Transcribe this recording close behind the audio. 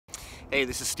Hey,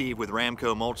 this is Steve with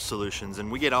Ramco Mulch Solutions, and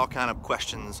we get all kind of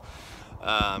questions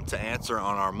to answer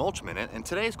on our Mulch Minute. And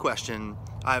today's question,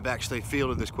 I've actually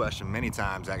fielded this question many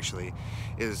times actually,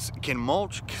 is can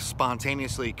mulch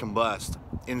spontaneously combust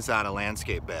inside a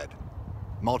landscape bed?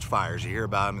 Mulch fires, you hear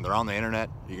about them, they're on the internet.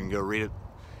 You can go read it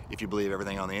if you believe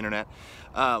everything on the internet.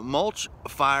 Mulch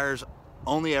fires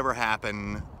only ever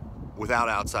happen without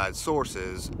outside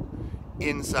sources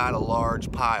inside a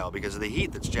large pile because of the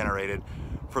heat that's generated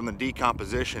from the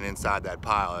decomposition inside that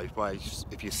pile.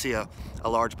 If you see a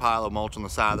large pile of mulch on the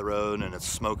side of the road and it's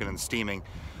smoking and steaming,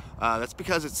 that's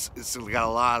because it's got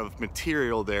a lot of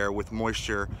material there with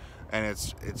moisture, and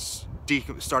it's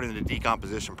starting the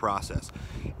decomposition process.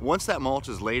 Once that mulch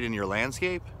is laid in your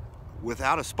landscape,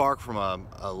 without a spark from a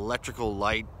electrical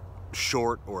light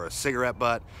short or a cigarette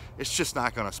butt, it's just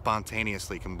not going to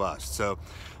spontaneously combust. So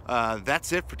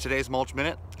that's it for today's Mulch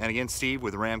Minute. And again, Steve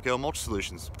with Ramco Mulch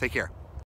Solutions. Take care.